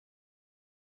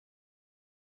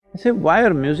I say, why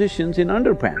are musicians in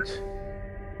underpants?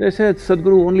 They said,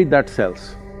 Sadhguru, only that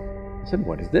sells. I said,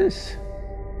 what is this?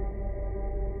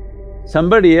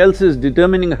 Somebody else is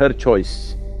determining her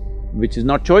choice, which is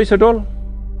not choice at all.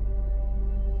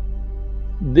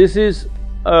 This is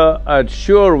a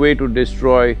sure way to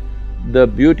destroy the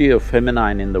beauty of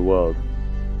feminine in the world.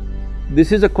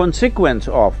 This is a consequence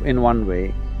of, in one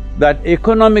way, that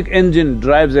economic engine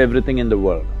drives everything in the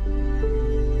world.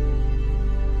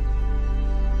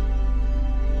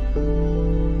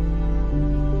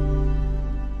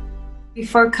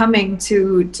 Before coming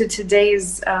to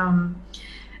today's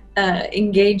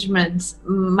engagement,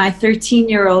 my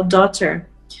 13-year-old daughter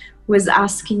was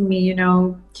asking me, you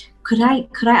know, could I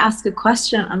ask a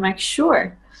question? I'm like,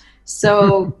 sure.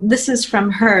 So this is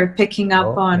from her picking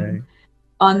up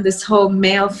on this whole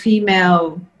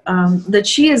male-female that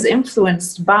she is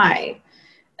influenced by,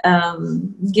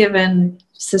 given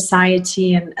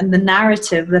society and the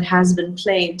narrative that has been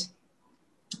played.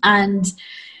 And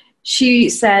she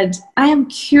said, I am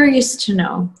curious to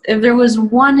know if there was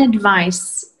one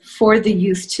advice for the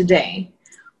youth today,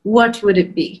 what would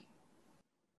it be?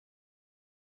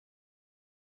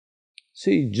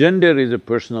 See, gender is a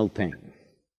personal thing.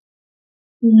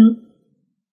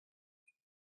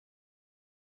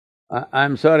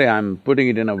 I'm sorry, I'm putting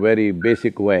it in a very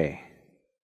basic way.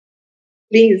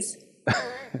 Please.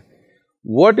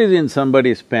 What is in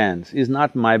somebody's pants is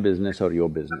not my business or your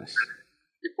business.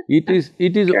 It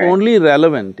is only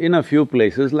relevant in a few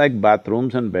places like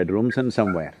bathrooms and bedrooms and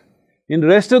somewhere. In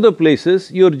rest of the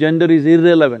places, your gender is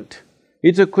irrelevant.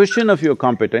 It's a question of your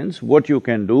competence, what you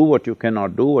can do, what you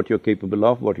cannot do, what you're capable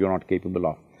of, what you're not capable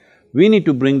of. We need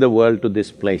to bring the world to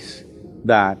this place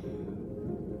that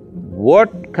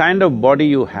what kind of body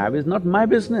you have is not my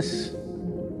business.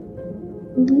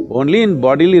 Only in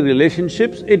bodily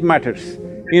relationships it matters.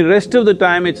 In rest of the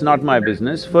time, it's not my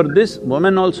business. For this,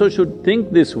 women also should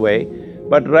think this way,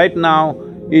 but right now,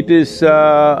 it is…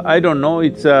 I don't know,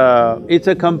 it's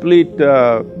a complete…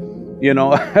 you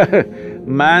know,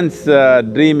 man's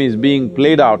dream is being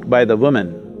played out by the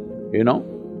woman, you know?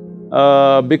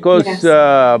 Because,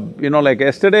 you know, like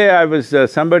yesterday I was…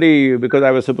 because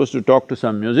I was supposed to talk to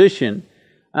some musician,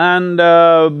 and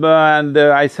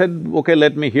I said, okay,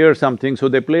 let me hear something, so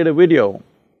they played a video.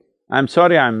 I'm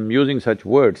sorry I'm using such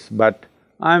words, but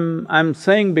I'm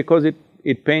saying because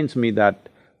it pains me that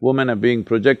women are being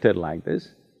projected like this.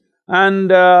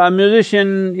 And a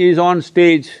musician is on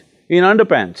stage in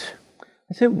underpants.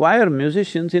 I say, why are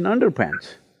musicians in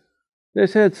underpants? They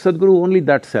said, Sadhguru, only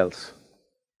that sells.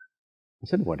 I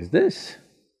said, what is this?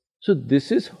 So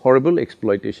this is horrible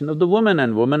exploitation of the woman,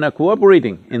 and women are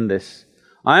cooperating in this.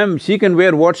 She can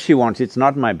wear what she wants, it's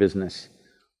not my business.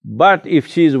 But if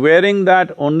she is wearing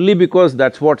that only because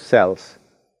that's what sells,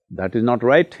 that is not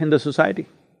right in the society.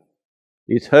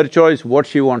 It's her choice what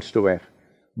she wants to wear,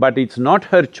 but it's not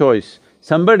her choice.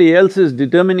 Somebody else is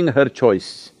determining her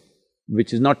choice,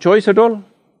 which is not choice at all.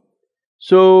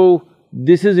 So,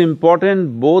 this is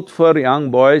important both for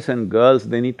young boys and girls,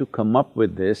 they need to come up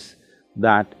with this,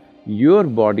 that your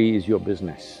body is your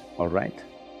business, all right?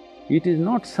 It is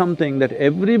not something that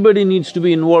everybody needs to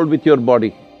be involved with your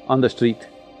body on the street.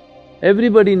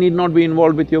 Everybody need not be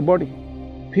involved with your body.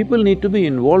 People need to be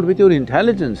involved with your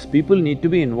intelligence, people need to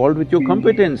be involved with your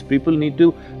competence, people need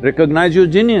to recognize your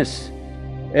genius.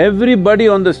 Everybody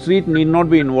on the street need not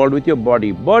be involved with your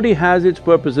body. Body has its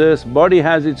purposes, body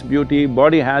has its beauty,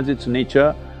 body has its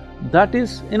nature, that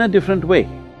is in a different way.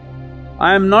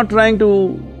 I am not trying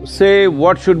to say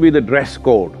what should be the dress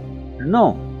code.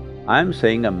 No, I am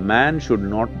saying a man should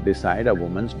not decide a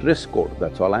woman's dress code,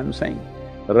 that's all I'm saying.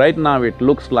 Right now it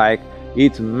looks like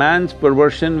it's man's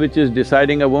perversion which is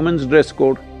deciding a woman's dress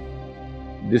code.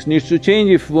 This needs to change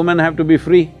if women have to be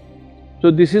free.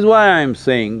 So this is why I'm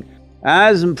saying,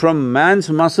 as from man's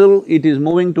muscle it is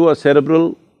moving to a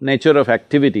cerebral nature of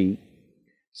activity,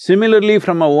 similarly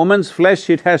from a woman's flesh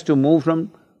it has to move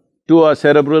to a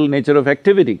cerebral nature of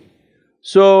activity.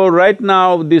 So right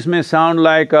now this may sound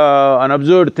like an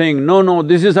absurd thing, no,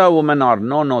 this is how women are,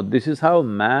 no, this is how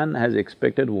man has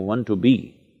expected woman to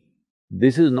be.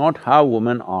 This is not how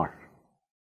women are.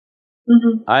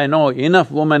 I know enough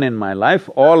women in my life,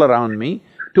 all around me,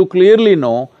 to clearly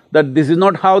know that this is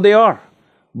not how they are,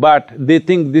 but they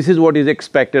think this is what is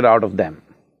expected out of them.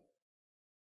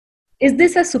 Is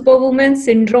this a superwoman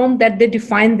syndrome that they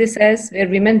define this as, where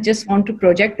women just want to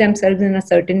project themselves in a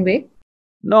certain way?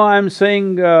 No, I'm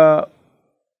saying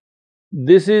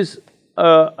this is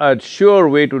a sure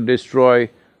way to destroy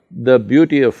the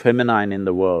beauty of feminine in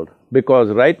the world, because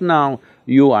right now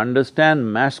you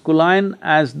understand masculine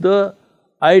as the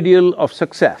ideal of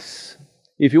success.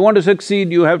 If you want to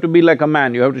succeed, you have to be like a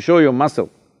man, you have to show your muscle.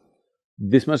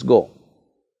 This must go,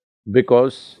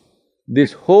 because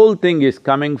this whole thing is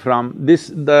coming from this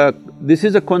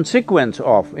is a consequence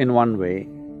of, in one way,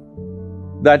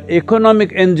 that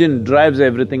economic engine drives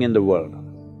everything in the world.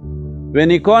 When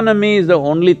economy is the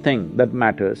only thing that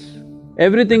matters,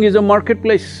 everything is a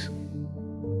marketplace.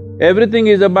 Everything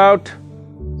is about…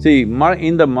 See,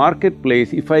 in the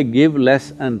marketplace, if I give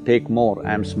less and take more,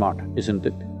 I'm smart, isn't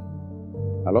it?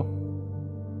 Hello?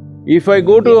 If I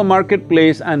go to a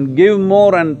marketplace and give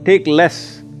more and take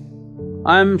less,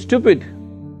 I'm stupid.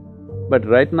 But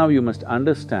right now you must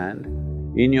understand,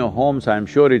 in your homes, I'm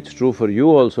sure it's true for you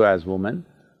also as women,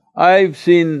 I've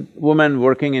seen women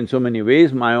working in so many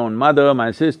ways, my own mother, my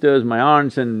sisters, my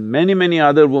aunts and many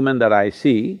other women that I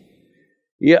see,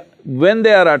 when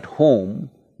they are at home,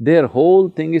 their whole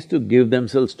thing is to give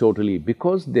themselves totally,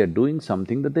 because they're doing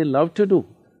something that they love to do.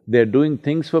 They're doing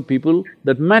things for people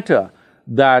that matter,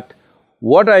 that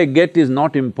what I get is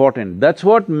not important. That's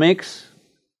what makes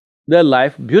their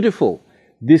life beautiful.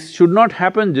 This should not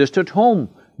happen just at home,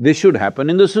 this should happen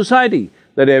in the society,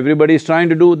 that everybody is trying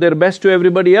to do their best to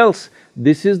everybody else.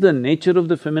 This is the nature of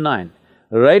the feminine.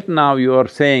 Right now you are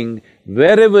saying,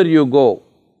 wherever you go,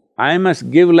 I must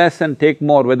give less and take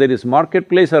more, whether it's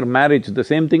marketplace or marriage, the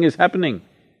same thing is happening.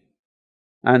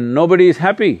 And nobody is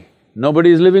happy,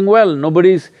 nobody is living well,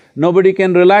 nobody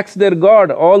can relax their guard.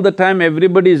 All the time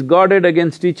everybody is guarded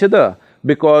against each other,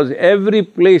 because every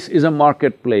place is a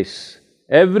marketplace.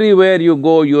 Everywhere you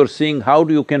go, you're seeing how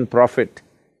you can profit.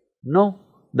 No,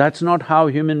 that's not how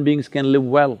human beings can live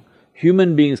well.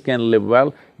 Human beings can live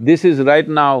well. This is right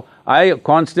now, I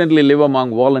constantly live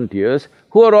among volunteers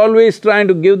who are always trying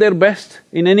to give their best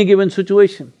in any given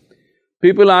situation.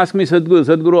 People ask me,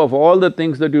 Sadhguru, of all the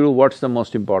things that you do, what's the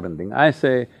most important thing? I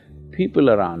say, people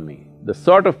around me, the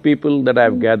sort of people that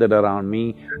I've gathered around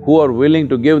me who are willing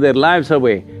to give their lives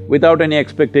away without any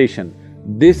expectation.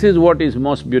 This is what is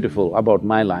most beautiful about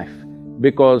my life,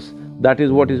 because that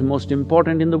is what is most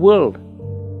important in the world.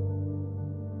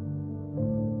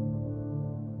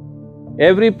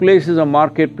 Every place is a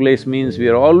marketplace means we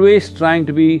are always trying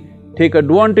to take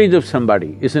advantage of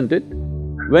somebody, isn't it?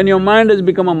 When your mind has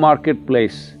become a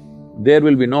marketplace, there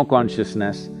will be no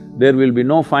consciousness, there will be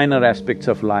no finer aspects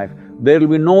of life, there will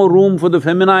be no room for the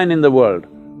feminine in the world.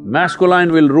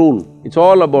 Masculine will rule. It's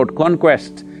all about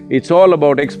conquest, it's all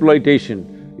about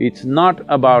exploitation. It's not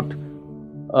about,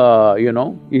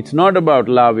 it's not about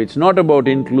love, it's not about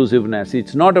inclusiveness,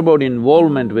 it's not about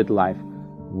involvement with life.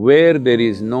 Where there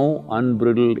is no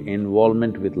unbridled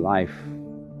involvement with life,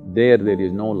 there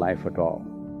is no life at all.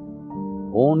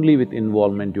 Only with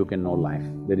involvement you can know life,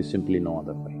 there is simply no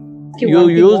other way. You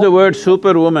use the word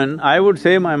superwoman, I would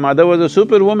say my mother was a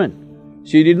superwoman.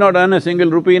 She did not earn a single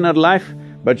rupee in her life,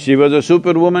 but she was a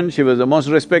superwoman, she was the most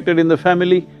respected in the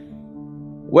family.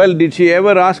 Well, did she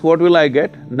ever ask, what will I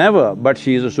get? Never, but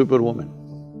she is a superwoman.